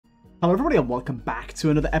Hello everybody and welcome back to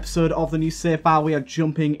another episode of the new save file. We are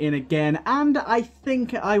jumping in again and I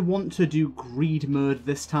think I want to do greed mode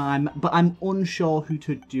this time, but I'm unsure who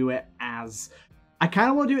to do it as. I kind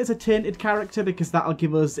of want to do it as a tainted character because that'll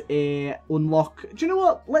give us a unlock. Do you know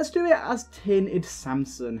what? Let's do it as tainted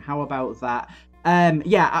Samson. How about that?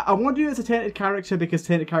 Yeah, I want to do it as a tainted character because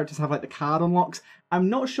tainted characters have like the card unlocks. I'm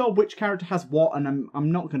not sure which character has what and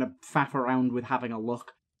I'm not going to faff around with having a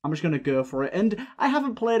look. I'm just going to go for it. And I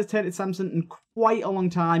haven't played as Tainted Samson in quite a long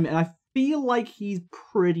time, and I feel like he's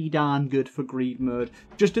pretty darn good for greed mode.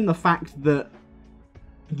 Just in the fact that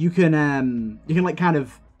you can like kind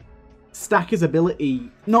of stack his ability.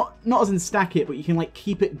 Not as in stack it, but you can like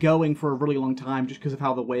keep it going for a really long time just because of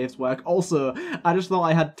how the waves work. Also, I just thought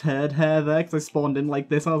I had turd hair there because I spawned in like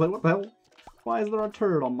this. I was like, what the hell? Why is there a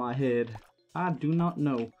turd on my head? I do not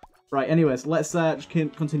know. Right, anyways, let's just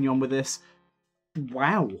continue on with this.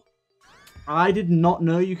 Wow. I did not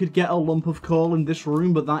know you could get a lump of coal in this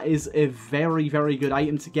room, but that is a very, very good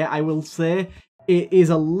item to get. I will say it is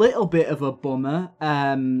a little bit of a bummer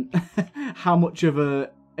how much of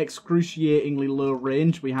a excruciatingly low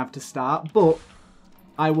range we have to start, but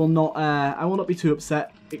I will not be too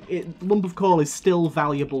upset. Lump of coal is still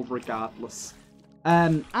valuable regardless.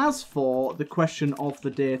 As for the question of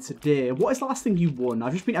the day today, what is the last thing you won?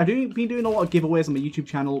 I've been doing a lot of giveaways on my YouTube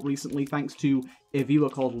channel recently, thanks to a viewer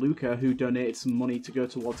called Luca who donated some money to go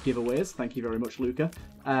towards giveaways. Thank you very much, Luca.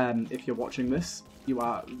 If you're watching this, you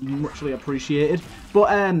are muchly appreciated.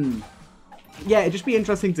 But yeah, it'd just be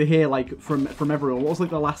interesting to hear like from everyone. What was like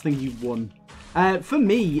the last thing you won? For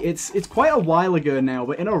me, it's quite a while ago now,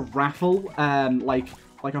 but in a raffle, like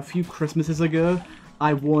a few Christmases ago,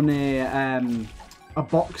 I won a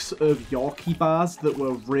box of Yorkie bars that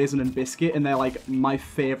were raisin and biscuit, and they're like my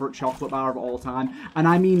favourite chocolate bar of all time. And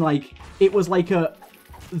I mean, like, it was like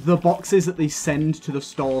the boxes that they send to the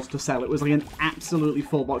stores to sell. It was like an absolutely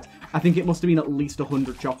full box. I think it must have been at least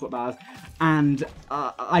 100 chocolate bars. And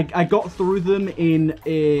I got through them in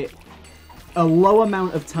a low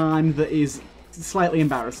amount of time that is slightly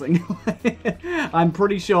embarrassing. I'm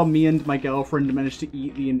pretty sure me and my girlfriend managed to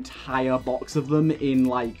eat the entire box of them in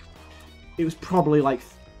like, it was probably like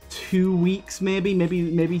 2 weeks, maybe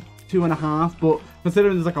 2.5, but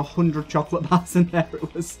considering there's like 100 chocolate bars in there,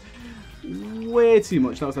 it was way too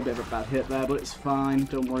much. That was a bit of a bad hit there, but it's fine.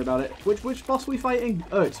 Don't worry about it. Which boss are we fighting?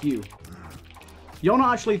 Oh, it's you. You're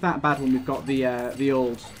not actually that bad when we've got the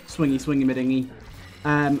old swingy midingy.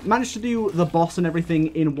 Managed to do the boss and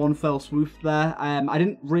everything in one fell swoop there. I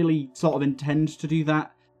didn't really sort of intend to do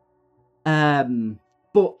that.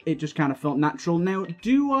 But it just kind of felt natural. Now,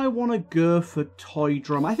 do I want to go for Toy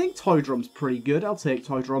Drum? I think Toy Drum's pretty good. I'll take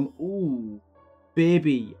Toy Drum. Ooh,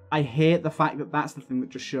 baby. I hate the fact that that's the thing that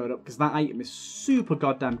just showed up, because that item is super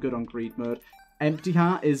goddamn good on greed mode. Empty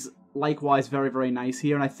Heart is likewise very, very nice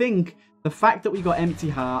here. And I think the fact that we got Empty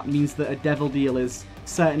Heart means that a Devil Deal is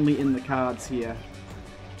certainly in the cards here.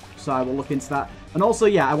 So I will look into that. And also,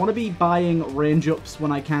 yeah, I want to be buying range ups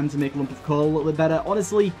when I can to make Lump of Coal a little bit better.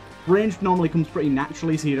 Honestly, range normally comes pretty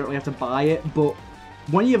naturally, so you don't really have to buy it, but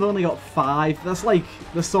when you've only got 5, that's like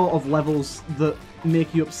the sort of levels that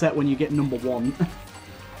make you upset when you get number 1.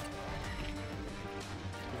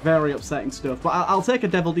 Very upsetting stuff, but I'll take a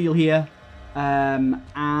Devil Deal here,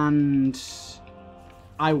 and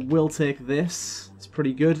I will take this. It's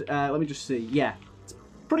pretty good. Let me just see. Yeah, it's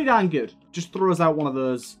pretty darn good. Just throws out one of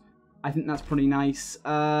those. I think that's pretty nice,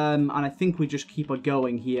 and I think we just keep it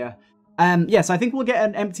going here. Yes, I think we'll get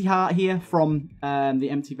an Empty Heart here from the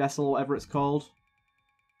Empty Vessel, whatever it's called.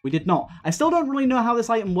 We did not. I still don't really know how this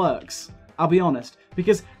item works, I'll be honest.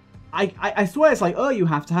 Because I swear it's like, oh, you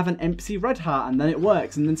have to have an empty red heart and then it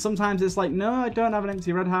works. And then sometimes it's like, no, I don't have an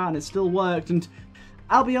empty red heart and it still worked. And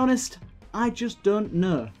I'll be honest, I just don't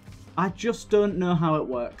know. I just don't know how it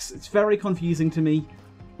works. It's very confusing to me.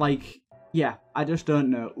 Like, yeah, I just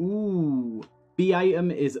don't know. Ooh, B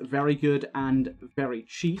item is very good and very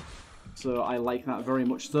cheap. So I like that very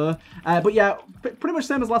much so. But yeah, pretty much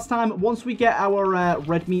same as last time. Once we get our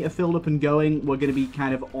red meter filled up and going, we're going to be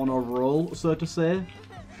kind of on a roll, so to say.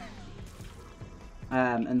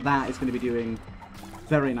 And that is going to be doing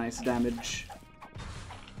very nice damage.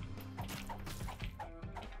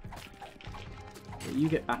 Okay, you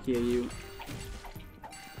get back here, you.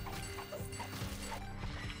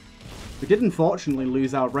 We did unfortunately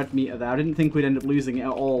lose our red meter there. I didn't think we'd end up losing it at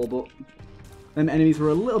all, but them enemies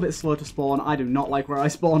were a little bit slow to spawn. I do not like where I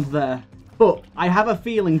spawned there. But I have a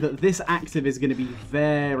feeling that this active is going to be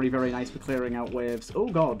very, very nice for clearing out waves. Oh,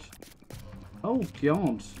 God. Oh,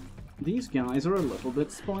 God. These guys are a little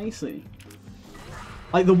bit spicy.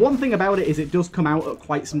 Like, the one thing about it is it does come out at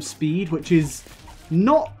quite some speed, which is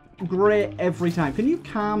not great every time. Can you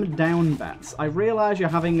calm down, Bats? I realise you're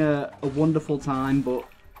having a wonderful time, but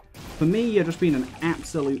for me, you're just being an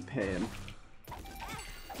absolute pain.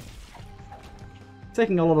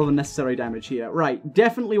 Taking a lot of unnecessary damage here. Right,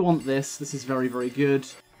 definitely want this. This is very, very good.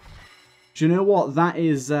 Do you know what? That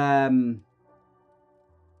is,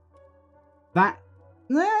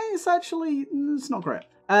 it's actually, it's not great.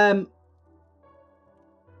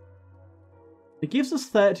 It gives us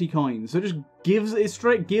 30 coins, so it just gives, it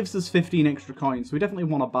straight gives us 15 extra coins, so we definitely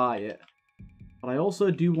want to buy it. But I also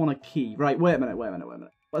do want a key. Right, wait a minute.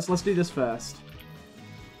 Let's do this first.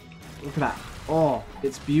 Look at that. Oh,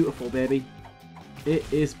 it's beautiful, baby. It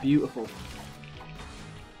is beautiful.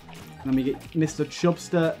 And then we get Mr.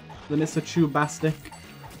 Chubster, the Mr. Chubastic.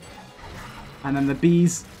 And then the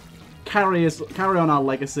bees carry on our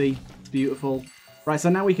legacy. It's beautiful. Right, so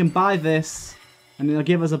now we can buy this, and it'll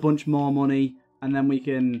give us a bunch more money, and then we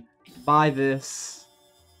can buy this.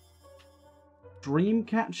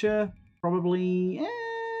 Dreamcatcher, probably.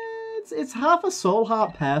 It's half a soul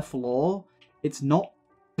heart per floor. It's not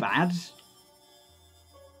bad.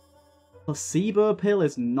 Placebo pill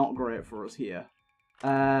is not great for us here.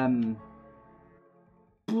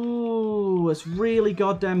 Ooh, it's really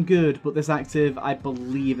goddamn good, but this active, I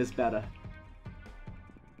believe, is better.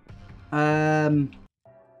 In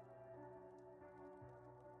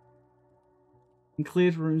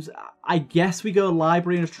cleared rooms, I guess we go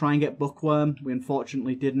library and just try and get bookworm. We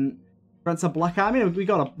unfortunately didn't. Grants a black art. I mean, we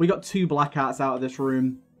got 2 black arts out of this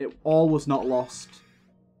room. It all was not lost.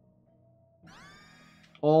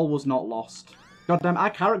 All was not lost. Goddamn,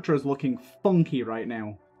 our character is looking funky right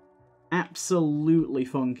now. Absolutely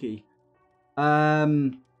funky.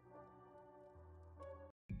 I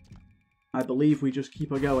believe we just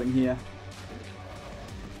keep her going here.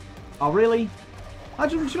 Oh, really?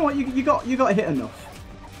 You know what? You got hit enough.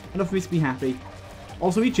 Enough for me to be happy.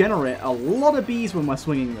 Also, we generate a lot of bees when we're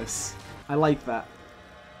swinging this. I like that.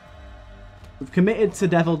 We've committed to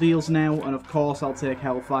Devil Deals now, and of course I'll take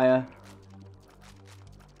Hellfire.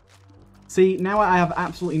 See, now I have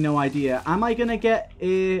absolutely no idea. Am I going to get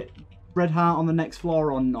a red heart on the next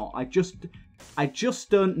floor or not? I just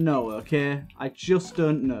don't know, okay? I just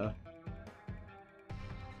don't know.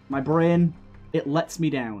 My brain, it lets me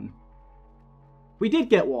down. We did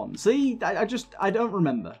get one. See, I don't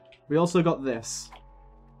remember. We also got this,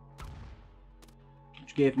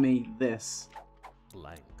 which gave me this.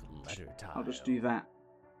 Blank letter tile. I'll just do that.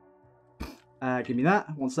 Give me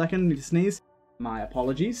that. 1 second. Need to sneeze. My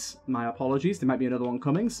apologies. My apologies. There might be another one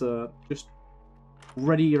coming, so just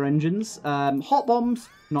ready your engines. Hot bombs,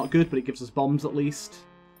 not good, but it gives us bombs at least.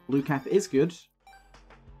 Blue cap is good.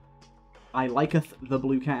 I liketh the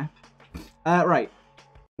blue cap. Right.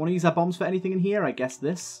 Want to use our bombs for anything in here? I guess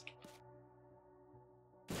this.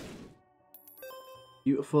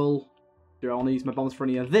 Beautiful. Do I want to use my bombs for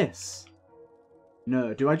any of this?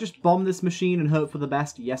 No. Do I just bomb this machine and hope for the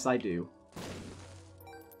best? Yes, I do.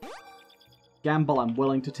 Gamble I'm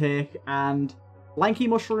willing to take, and Lanky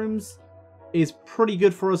Mushrooms is pretty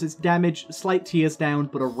good for us. It's damage, slight tears down,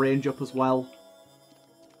 but a range up as well.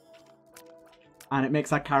 And it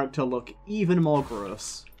makes our character look even more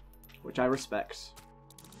gross, which I respect.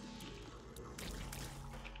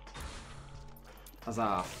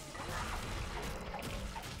 Huzzah.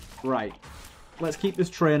 Right. Let's keep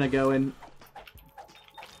this trainer going.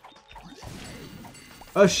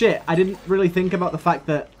 Oh shit, I didn't really think about the fact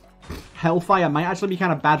that Hellfire might actually be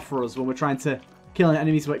kind of bad for us when we're trying to kill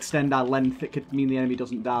enemies to extend our length. It could mean the enemy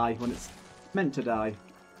doesn't die when it's meant to die.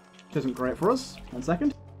 Which isn't great for us. 1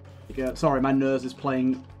 second. Sorry, my nose is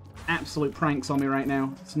playing absolute pranks on me right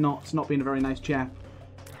now. It's not being a very nice chap.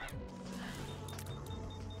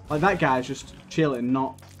 Like, that guy's just chilling,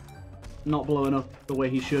 not blowing up the way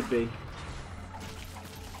he should be.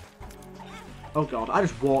 Oh god, I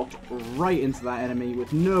just walked right into that enemy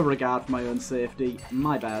with no regard for my own safety.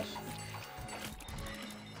 My bad.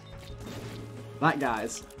 That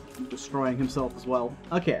guy's destroying himself as well.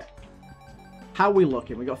 Okay. How are we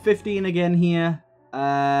looking? We got 15 again here.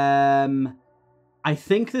 I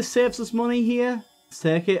think this saves us money here. Let's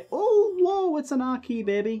take it. Oh, whoa, it's an R-key,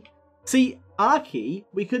 baby. See, R-key,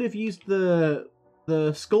 we could have used the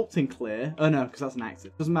sculpting clay. Oh no, because that's an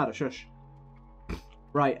active. Doesn't matter, shush.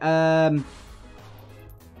 Right,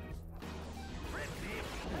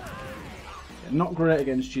 not great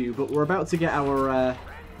against you, but we're about to get our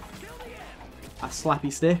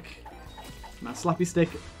slappy stick. And our slappy stick,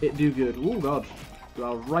 it do good. Oh god, you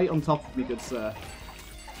are right on top of me, good sir.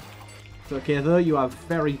 It's okay though, you are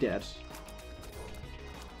very dead.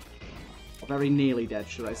 Or very nearly dead,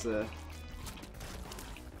 should I say.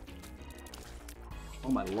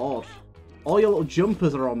 Oh my lord. All your little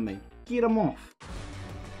jumpers are on me. Get them off.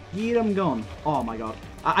 Get them gone. Oh my god.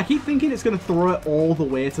 I keep thinking it's going to throw it all the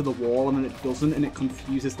way to the wall, and then it doesn't, and it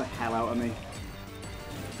confuses the hell out of me.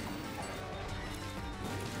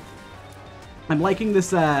 I'm liking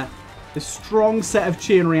this this strong set of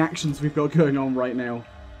chain reactions we've got going on right now.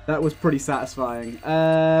 That was pretty satisfying.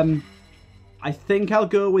 I think I'll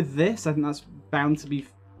go with this. I think that's bound to be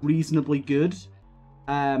reasonably good.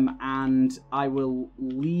 And I will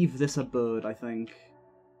leave this a bird, I think.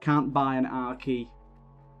 Can't buy an R key.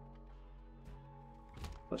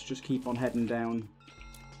 Let's just keep on heading down.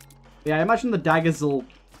 Yeah, I imagine the daggers will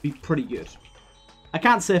be pretty good. I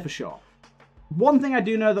can't say for sure. One thing I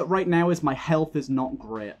do know that right now is my health is not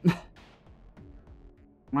great.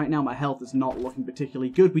 Right now my health is not looking particularly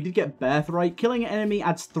good. We did get Birthright. Killing an enemy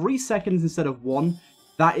adds 3 seconds instead of 1.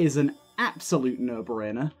 That is an absolute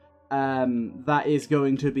no-brainer. That is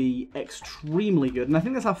going to be extremely good. And I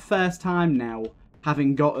think that's our first time now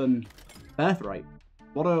having gotten Birthright.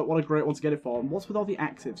 What a great one to get it for. And what's with all the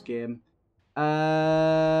actives, game?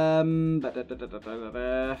 I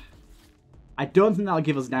don't think that'll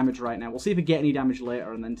give us damage right now. We'll see if we get any damage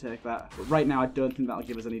later and then take that. But right now I don't think that'll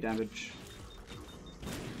give us any damage.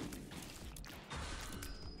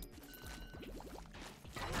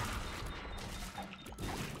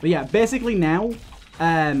 But yeah, basically now,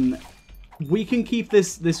 we can keep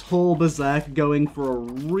this whole berserk going for a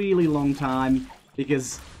really long time,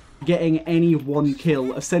 because getting any one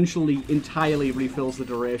kill essentially entirely refills the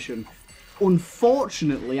duration.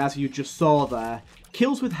 Unfortunately, as you just saw there,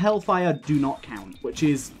 kills with Hellfire do not count, which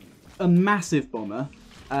is a massive bummer.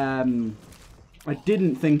 I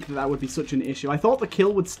didn't think that would be such an issue. I thought the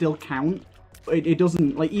kill would still count, but it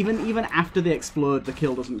doesn't. Like, even after they explode, the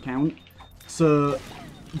kill doesn't count. So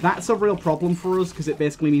that's a real problem for us, because it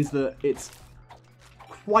basically means that it's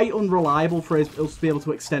quite unreliable for us to be able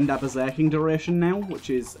to extend our berserking duration now, which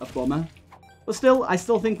is a bummer. But still, I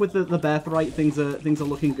still think with the Birthright, things are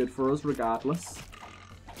looking good for us regardless.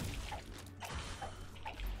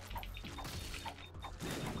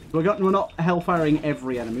 We're not hellfiring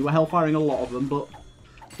every enemy. We're hellfiring a lot of them, but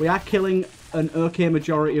we are killing an okay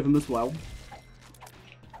majority of them as well.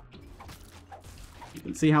 You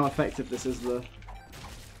can see how effective this is, though.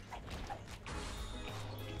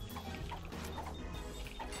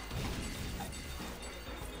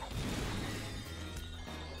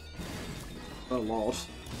 Oh lord.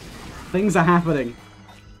 Things are happening.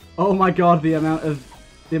 Oh my god, the amount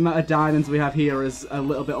of diamonds we have here is a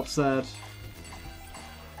little bit absurd.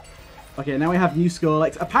 Okay, now we have new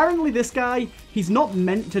Scolex. Apparently this guy, he's not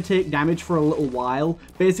meant to take damage for a little while.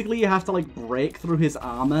 Basically, you have to, like, break through his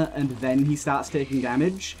armor, and then he starts taking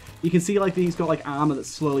damage. You can see, like, he's got, like, armor that's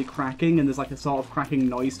slowly cracking, and there's, like, a sort of cracking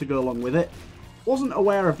noise to go along with it. Wasn't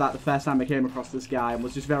aware of that the first time I came across this guy, and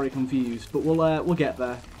was just very confused, but we'll get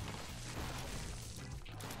there.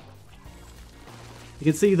 You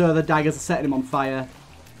can see, though, the daggers are setting him on fire,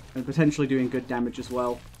 and potentially doing good damage as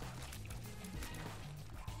well.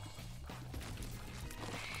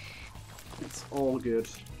 It's all good.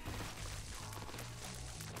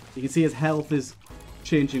 You can see his health is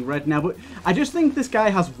changing red now, but I just think this guy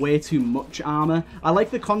has way too much armor. I like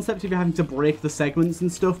the concept of you having to break the segments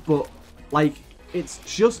and stuff, but, like, it's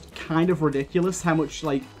just kind of ridiculous how much,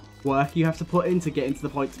 like, work you have to put in to get into the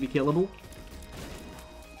point to be killable.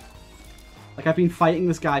 Like, I've been fighting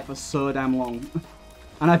this guy for so damn long,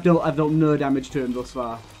 and I've dealt no damage to him thus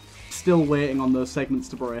far. Still waiting on those segments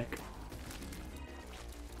to break.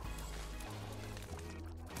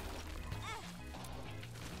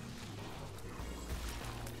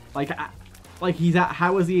 Like he's at,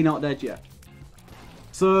 how is he not dead yet?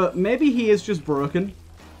 So maybe he is just broken,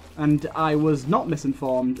 and I was not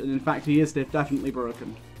misinformed, and in fact he is definitely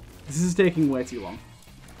broken. This is taking way too long.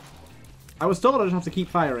 I was told I'd have to keep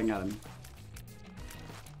firing at him.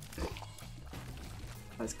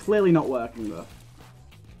 That's clearly not working though.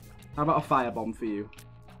 How about a firebomb for you?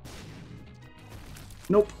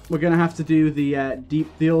 Nope, we're gonna have to do the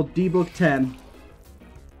old debug 10.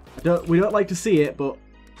 We don't like to see it, but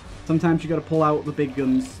sometimes you gotta pull out the big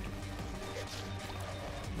guns.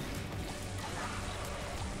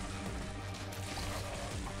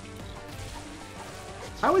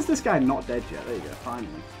 How is this guy not dead yet? There you go, finally.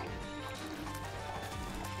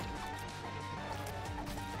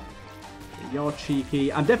 You're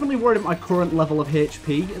cheeky. I'm definitely worried about my current level of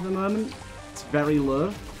HP at the moment. It's very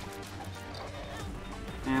low.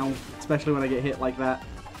 Ow. Especially when I get hit like that.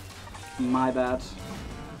 My bad.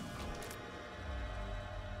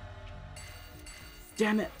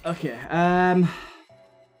 Damn it. Okay. I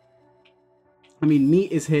mean,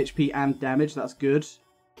 meat is HP and damage. That's good.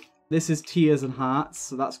 This is tiers and hearts,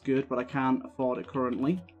 so that's good, but I can't afford it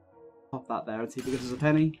currently. Pop that there and see if it gives us a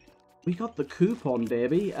penny. We got the coupon,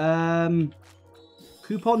 baby.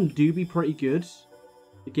 Coupon do be pretty good.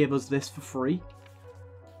 It gave us this for free.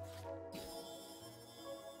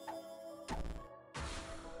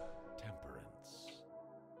 Temperance.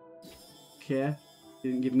 Okay.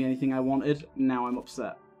 Didn't give me anything I wanted. Now I'm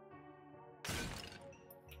upset.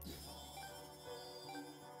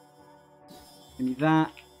 Give me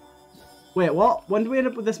that. Wait, what? When do we end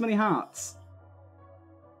up with this many hearts?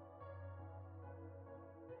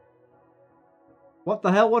 What the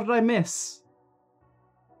hell? What did I miss?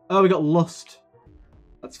 Oh, we got lust.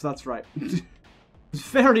 That's right. I was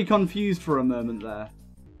very confused for a moment there.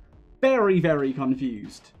 Very, very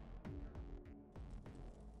confused.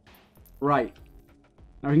 Right.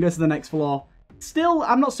 Now we can go to the next floor. Still,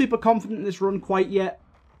 I'm not super confident in this run quite yet,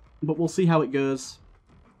 but we'll see how it goes.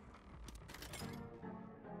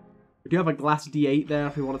 We do have a glass D8 there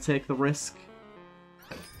if we want to take the risk.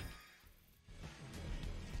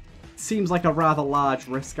 Seems like a rather large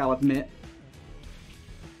risk, I'll admit.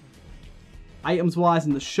 Items-wise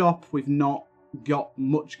in the shop, we've not got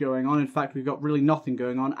much going on. In fact, we've got really nothing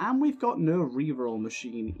going on. And we've got no reroll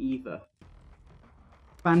machine either.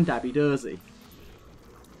 Fan-dabby-dozy.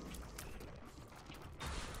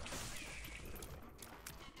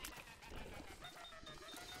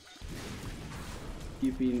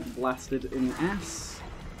 You've been blasted in the ass.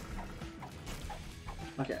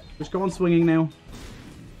 Okay, just go on swinging now.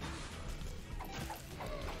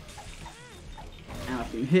 And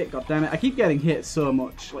I've been hit, god damn it. I keep getting hit so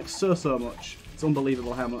much. Like, so much. It's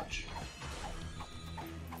unbelievable how much.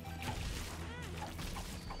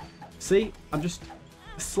 See? I'm just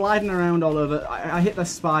sliding around all over. I hit the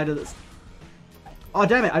spider that's... Oh,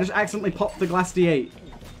 damn it. I just accidentally popped the glass D8.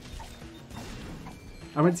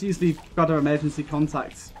 I went to use the goddamn emergency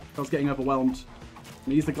contacts. I was getting overwhelmed.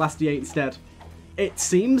 I used the glass D8 instead. It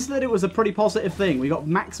seems that it was a pretty positive thing. We got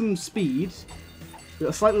maximum speed. We got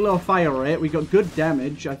a slightly lower fire rate. We got good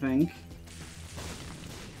damage, I think.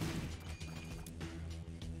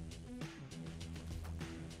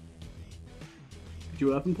 Could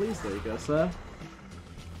you open, please? There you go, sir.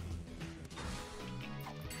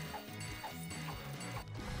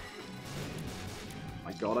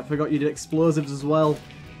 God, I forgot you did explosives as well.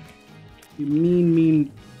 You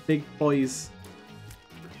mean big boys.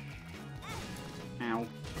 Ow.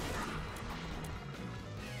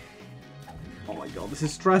 Oh my god, this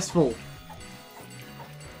is stressful.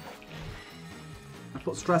 I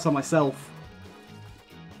put stress on myself.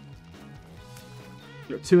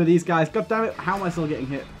 Got two of these guys. God damn it, how am I still getting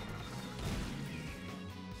hit?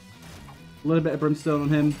 A little bit of brimstone on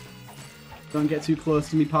him. Don't get too close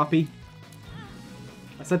to me, Poppy.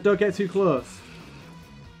 I said don't get too close.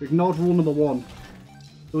 We ignored rule number 1.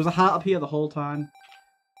 There was a heart up here the whole time.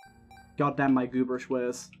 God damn my gooberish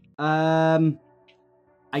ways. I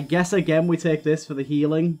guess again we take this for the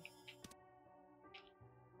healing.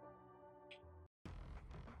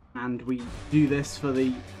 And we do this for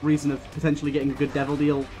the reason of potentially getting a good devil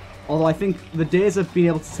deal. Although I think the days of being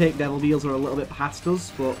able to take devil deals are a little bit past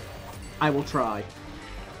us, but I will try.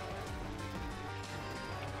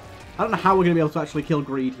 I don't know how we're going to be able to actually kill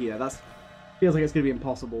Greed here. That feels like it's going to be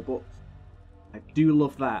impossible, but I do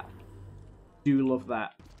love that. Do love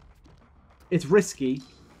that. It's risky.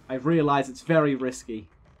 I realise it's very risky.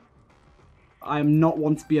 I am not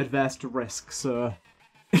one to be adverse to risk, so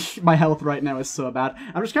my health right now is so bad.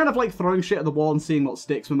 I'm just kind of like throwing shit at the wall and seeing what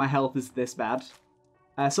sticks when my health is this bad.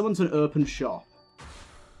 Someone's an open shop.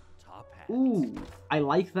 Ooh, I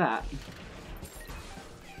like that.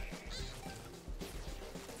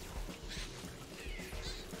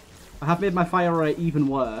 I have made my fire rate even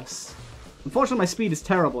worse. Unfortunately, my speed is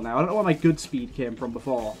terrible now. I don't know where my good speed came from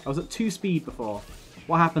before. I was at 2 speed before.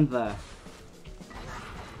 What happened there?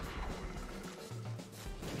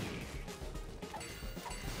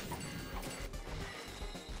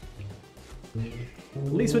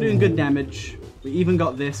 At least we're doing good damage. We even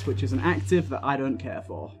got this, which is an active that I don't care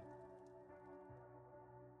for.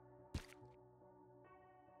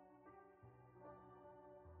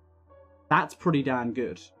 That's pretty darn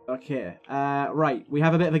good. Okay, right, we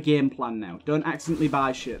have a bit of a game plan now. Don't accidentally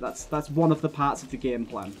buy shit. That's one of the parts of the game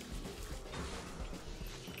plan.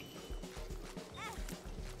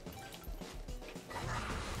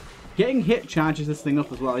 Getting hit charges this thing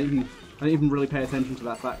up as well. I didn't even really pay attention to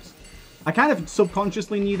that fact. I kind of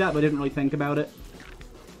subconsciously knew that, but I didn't really think about it.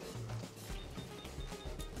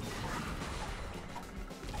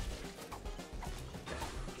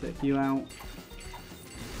 Take you out.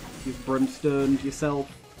 You've brimstoned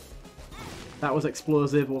yourself. That was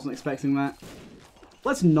explosive, wasn't expecting that.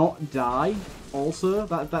 Let's not die, also.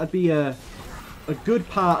 That'd be a good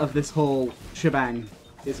part of this whole shebang,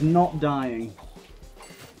 is not dying.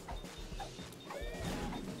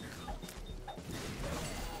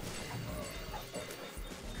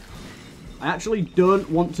 I actually don't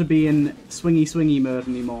want to be in swingy mode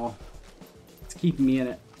anymore. It's keeping me in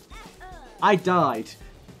it. I died.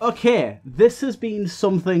 Okay, this has been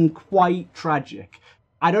something quite tragic.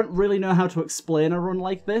 I don't really know how to explain a run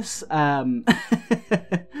like this. I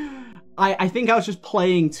think I was just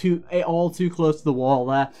playing it all too close to the wall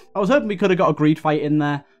there. I was hoping we could have got a greed fight in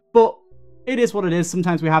there, but it is what it is.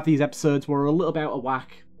 Sometimes we have these episodes where we're a little bit out of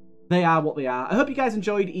whack. They are what they are. I hope you guys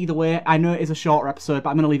enjoyed either way. I know it is a shorter episode,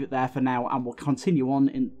 but I'm going to leave it there for now, and we'll continue on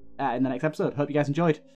in the next episode. Hope you guys enjoyed.